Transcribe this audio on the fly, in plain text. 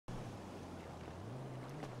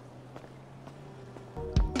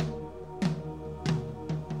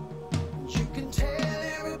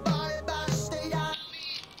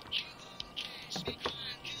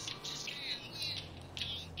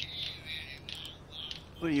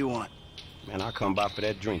What do you want? Man, I come by for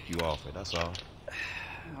that drink you offered, that's all.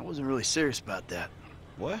 I wasn't really serious about that.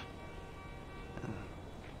 What?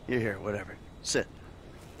 Here, whatever. Sit.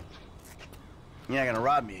 You're not gonna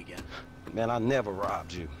rob me again. Man, I never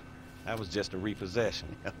robbed you. That was just a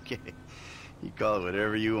repossession. Okay. You call it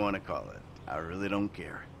whatever you want to call it. I really don't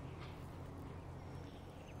care.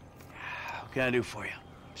 What can I do for you?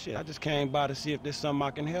 Shit, I just came by to see if there's something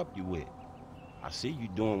I can help you with. I see you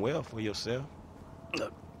doing well for yourself.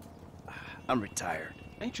 Look, I'm retired.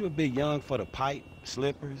 Ain't you a bit young for the pipe,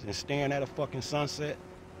 slippers, and staring at a fucking sunset?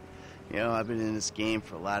 You know, I've been in this game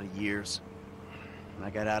for a lot of years, and I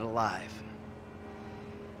got out alive.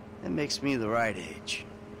 That makes me the right age.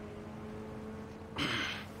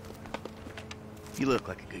 You look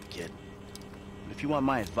like a good kid. But if you want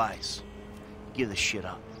my advice, give this shit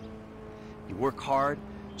up. You work hard,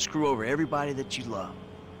 screw over everybody that you love.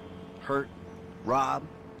 Hurt, rob,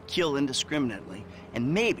 kill indiscriminately,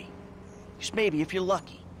 and maybe, just maybe if you're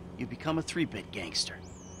lucky, you become a 3-bit gangster.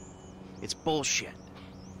 It's bullshit.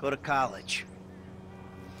 Go to college.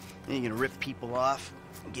 Then you're gonna rip people off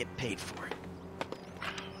and get paid for it.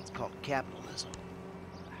 It's called capitalism.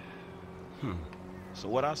 So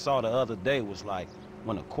what I saw the other day was like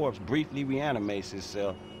when a corpse briefly reanimates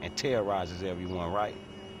itself and terrorizes everyone, right?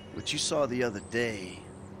 What you saw the other day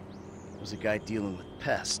was a guy dealing with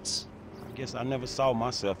pests. I guess I never saw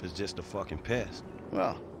myself as just a fucking pest.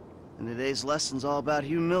 Well, and today's lesson's all about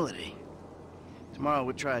humility. Tomorrow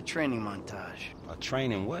we'll try a training montage. A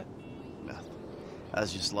training what? Nothing. I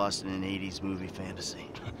was just lost in an 80s movie fantasy.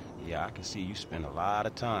 Yeah, I can see you spend a lot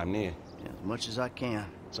of time there. Yeah, as much as I can.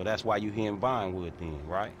 So that's why you here in Vinewood then,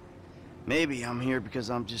 right? Maybe I'm here because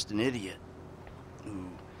I'm just an idiot who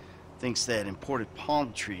thinks that imported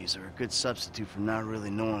palm trees are a good substitute for not really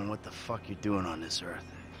knowing what the fuck you're doing on this earth.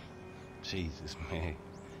 Jesus, man.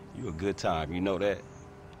 You a good time, you know that?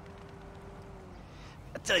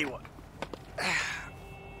 I tell you what.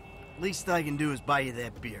 Least I can do is buy you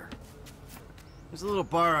that beer. There's a little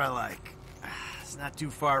bar I like. It's not too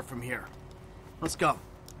far from here. Let's go.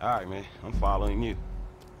 All right, man. I'm following you.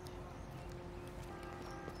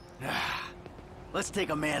 Let's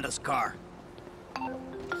take Amanda's car.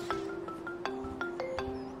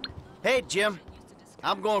 Hey, Jim.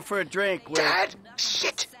 I'm going for a drink with... Dad!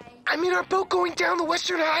 Shit! I'm in our boat going down the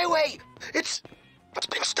Western Highway! It's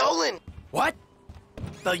been stolen! What?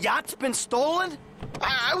 The yacht's been stolen?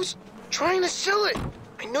 I was trying to sell it.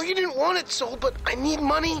 I know you didn't want it sold, but I need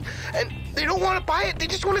money, and they don't want to buy it. They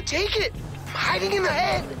just want to take it. I'm hiding in the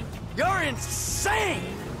head. You're insane!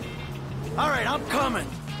 All right, I'm coming.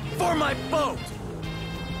 For my boat!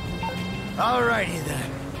 Alrighty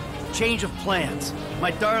then. Change of plans.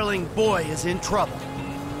 My darling boy is in trouble.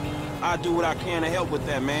 I'll do what I can to help with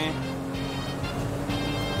that, man.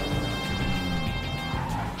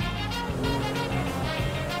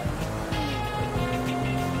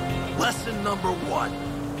 Lesson number 1.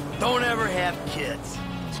 Don't ever have kids.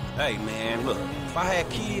 Hey, man, look. If I had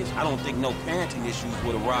kids, I don't think no parenting issues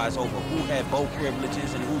would arise over who had boat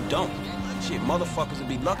privileges and who don't. Shit, motherfuckers would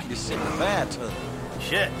be lucky to sit in the bathtub.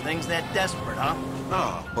 Shit, things that desperate, huh?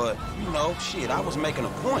 Nah, but, you know, shit, I was making a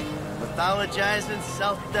point. Mythologizing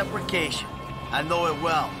self-deprecation. I know it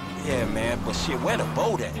well. Yeah, man, but shit, where the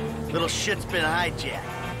boat at? Little shit's been hijacked.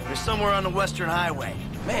 They're somewhere on the Western Highway.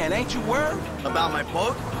 Man, ain't you worried? About my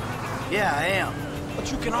boat? Yeah, I am.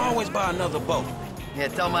 But you can always buy another boat. Yeah,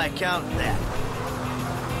 tell my accountant that.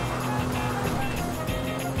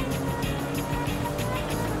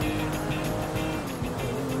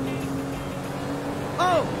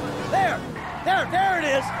 Oh, there it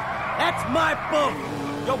is. That's my boat.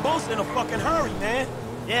 Your boat's in a fucking hurry, man.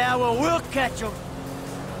 Yeah, well, we'll catch him.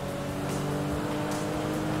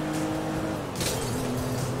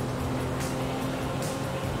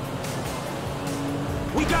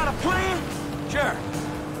 We got a plan? Sure.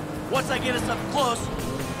 Once I get us up close,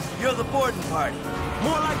 you're the boarding party.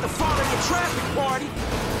 More like the follow your traffic party.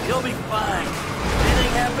 You'll be fine. If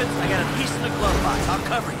anything happens, I got a piece in the glove box. I'll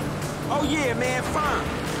cover you. Oh yeah, man, fine.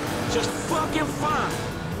 Just fucking fine.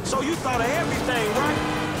 So you thought of everything, right?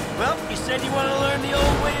 Well, you said you want to learn the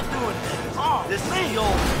old way of doing things. Oh, this man. is the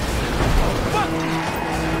old... Fuck!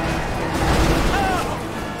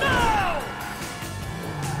 No!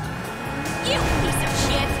 You piece of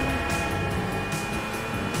shit!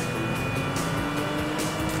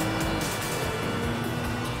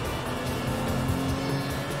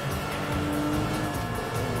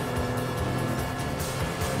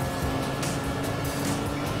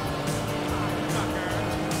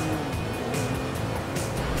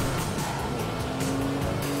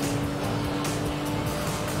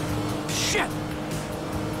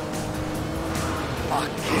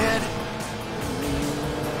 Fuck, kid.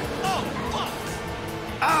 Oh, fuck!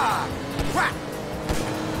 Ah! Crap!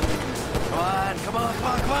 Come on.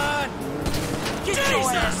 Get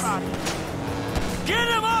your ass on. Get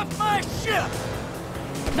him off my ship!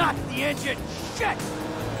 Not the engine. Shit!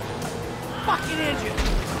 Fucking engine!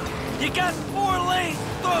 You got 4 lanes to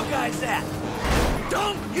throw guys at!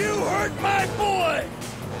 Don't you hurt my boy!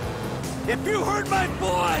 If you hurt my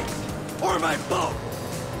boy, or my boat,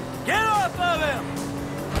 get off of him!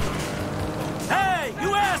 Hey,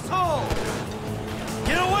 you asshole!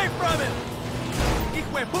 Get away from him!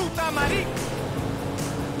 Hijo de puta marica!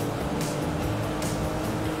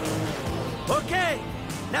 Okay,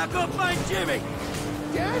 now go find Jimmy!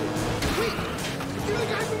 Dad? Wait! You're the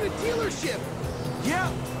guy from the dealership!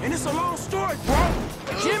 Yeah, and it's a long story, bro.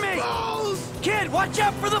 Jimmy! Balls! Kid, watch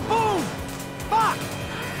out for the boom! Fuck!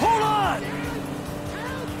 Hold on!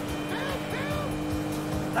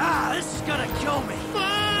 Ah, this is gonna kill me.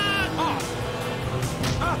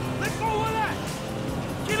 Let go of that!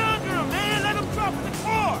 Get under him, man! Let him drop in the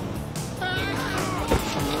car!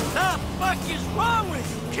 The fuck is wrong with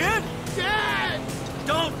you, kid? Dad!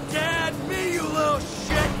 Don't dad me, you little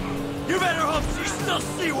shit! You better hope she's still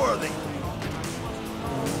seaworthy!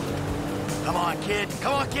 Come on, kid.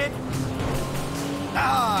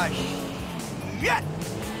 Ah, shit!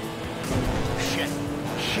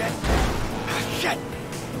 Shit!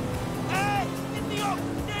 Hey, get the off the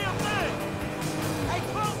damn thing! Hey,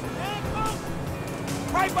 close, man, close!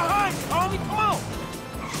 Right behind you, homie, come on!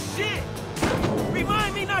 Shit!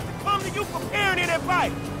 Remind me not to come to you preparing in that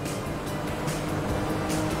bike!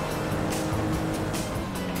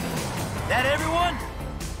 That everyone?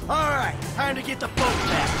 All right, time to get the boat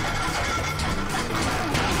back.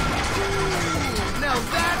 Now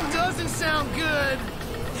that doesn't sound good!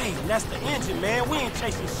 Damn, that's the engine, man. We ain't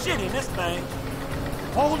chasing shit in this thing.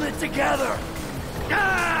 Hold it together!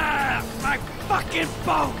 Ah! My fucking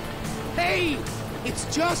boat! Hey! It's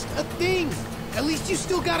just a thing! At least you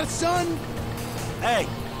still got a son! Hey,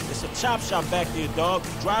 it's a chop shop back there, dog.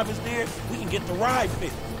 The driver's there, we can get the ride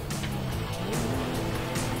fixed.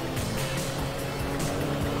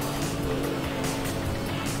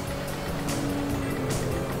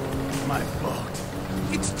 My boat.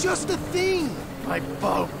 It's just a thing! My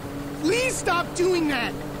boat. Please stop doing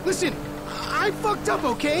that! Listen, I fucked up,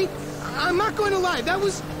 okay? I'm not going to lie, that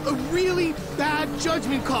was a really bad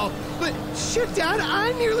judgment call. But shit, Dad,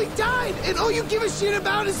 I nearly died, and all you give a shit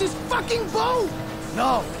about is this fucking boat!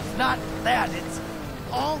 No, it's not that. It's...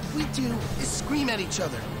 All we do is scream at each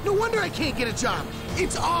other. No wonder I can't get a job.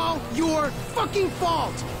 It's all your fucking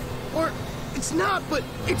fault! Or, it's not, but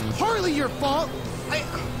it's partly your fault. I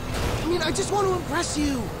mean, I just want to impress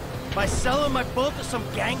you. By selling my boat to some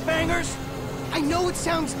gangbangers? I know it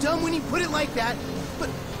sounds dumb when you put it like that, but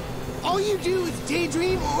all you do is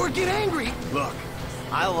daydream or get angry. Look,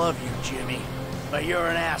 I love you, Jimmy, but you're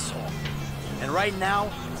an asshole. And right now,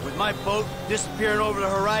 with my boat disappearing over the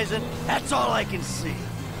horizon, that's all I can see.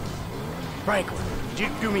 Franklin, would you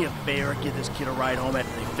do me a favor, give this kid a ride home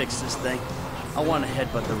after they fix this thing? I want to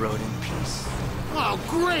headbutt the road in peace. Oh,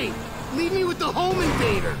 great! Leave me with the home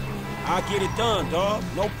invader. I'll get it done, dog.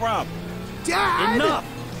 No problem. Dad! Enough,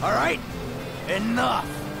 all right? Enough!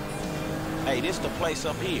 Hey, this the place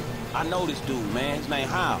up here. I know this dude, man. His name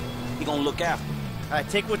Hal. He gonna look after me. All right,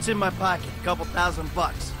 take what's in my pocket, a couple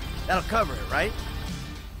 $1,000. That'll cover it, right?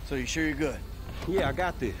 So you sure you're good? Yeah, I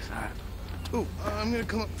got this. All right. Ooh, I'm gonna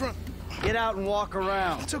come up front. Get out and walk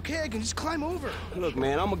around. It's okay, I can just climb over. Look,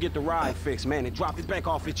 man, I'm gonna get the ride fixed, man, and drop it back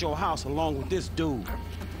off at your house along with this dude.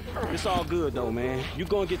 It's all good, though, man. You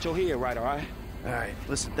gonna get your head right, all right? All right,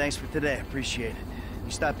 listen, thanks for today. Appreciate it.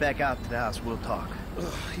 You stop back out to the house, we'll talk.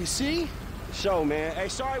 You see? Show, man. Hey,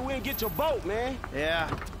 sorry we didn't get your boat, man. Yeah.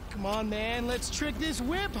 Come on, man, let's trick this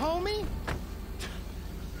whip, homie.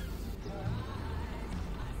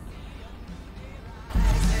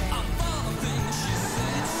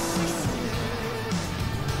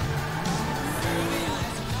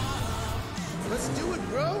 Let's do it,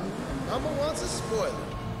 bro. Mama wants a spoiler.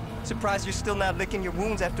 Surprised you're still not licking your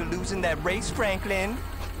wounds after losing that race, Franklin.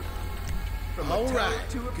 All right,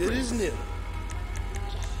 good as new.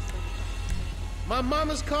 My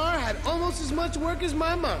mama's car had almost as much work as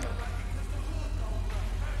my mama.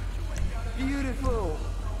 Beautiful.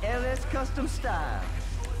 LS custom style.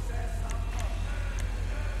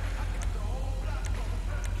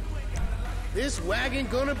 This wagon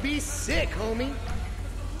gonna be sick, homie.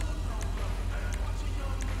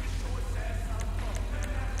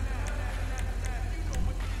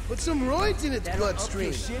 Put some roids in its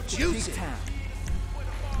bloodstream. Juice it.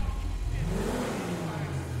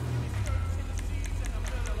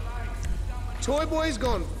 Toy boy's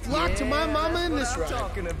going flock to my mama in this ride.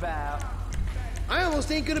 Talking about. I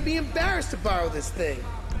almost ain't gonna be embarrassed to borrow this thing.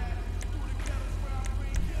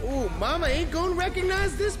 Ooh, mama ain't gonna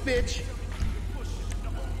recognize this bitch.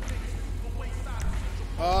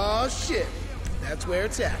 Oh shit, that's where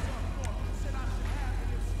it's at.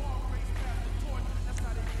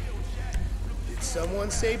 Did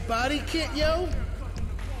someone say body kit, yo?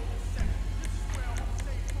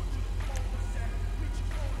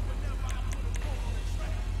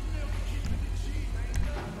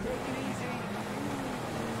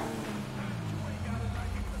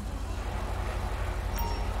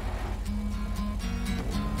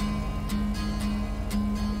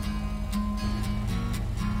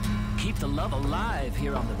 Keep the love alive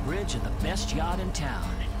here on the bridge of the best yacht in town.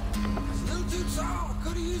 A little too tall,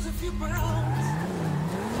 could've used a few pounds.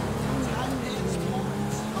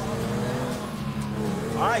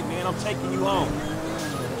 All right, man, I'm taking you home.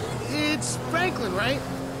 It's Franklin, right?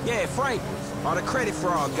 Yeah, Franklin, or the credit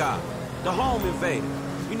fraud guy, the home invader.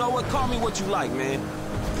 You know what? Call me what you like, man.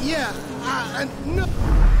 Yeah, no.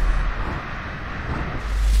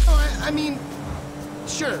 Oh, I mean,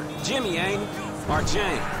 sure. Jimmy, ain't he? Or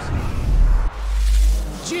James?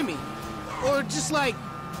 Jimmy. Or just like,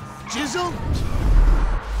 Jizzle?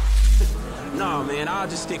 Nah, man, I'll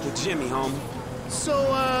just stick with Jimmy, homie. So,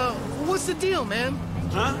 what's the deal, man?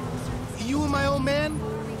 Huh? You and my old man?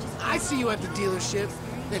 I see you at the dealership,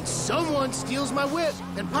 then someone steals my whip,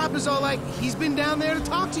 and Papa's all like, he's been down there to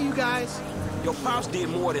talk to you guys. Your pops did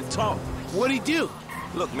more than talk. What'd he do?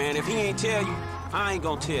 Look, man, if he ain't tell you, I ain't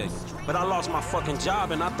gonna tell you. But I lost my fucking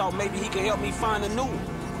job, and I thought maybe he could help me find a new one.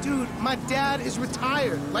 Dude, my dad is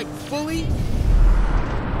retired, like fully.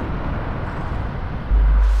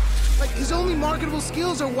 Like, his only marketable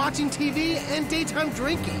skills are watching TV and daytime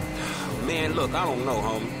drinking. Man, look, I don't know,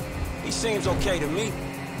 homie. He seems okay to me.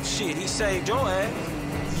 Shit, he saved your ass.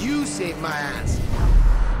 You saved my ass.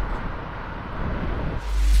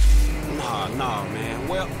 Nah, man.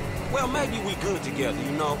 Well, maybe we good together,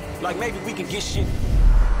 you know? Like, maybe we can get shit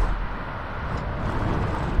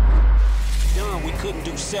done we couldn't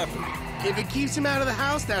do separately. If it keeps him out of the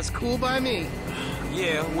house, that's cool by me.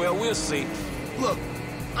 Yeah, well, we'll see. Look,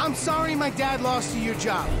 I'm sorry my dad lost you your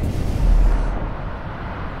job.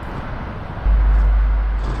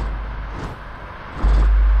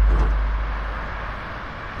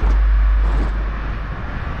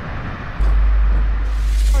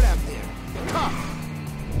 Right out there. Tough.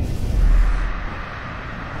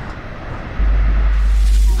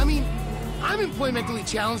 I mean, I'm employmentally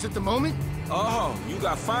challenged at the moment. Oh, you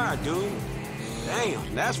got fired, dude.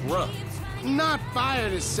 Damn, that's rough. Not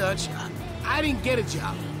fired as such. I didn't get a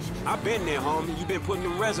job. I've been there, homie. You been putting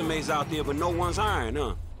them resumes out there, but no one's hiring,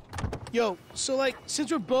 huh? Yo, so like,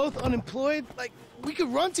 since we're both unemployed, like, we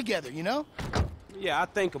could run together, you know? Yeah, I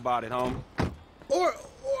think about it, homie. Or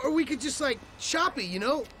we could just like, shop it, you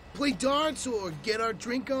know? Play darts or get our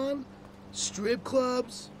drink on. Strip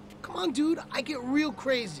clubs. Come on, dude, I get real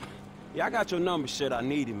crazy. Yeah, I got your number, shit. I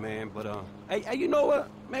need it, man. But, hey, you know what?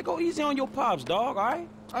 Man, go easy on your pops, dog, all right?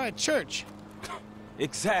 All right, church.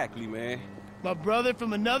 Exactly, man. My brother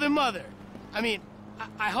from another mother. I mean,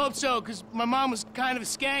 I hope so, because my mom was kind of a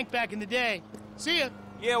skank back in the day. See ya.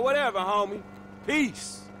 Yeah, whatever, homie.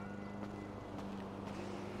 Peace.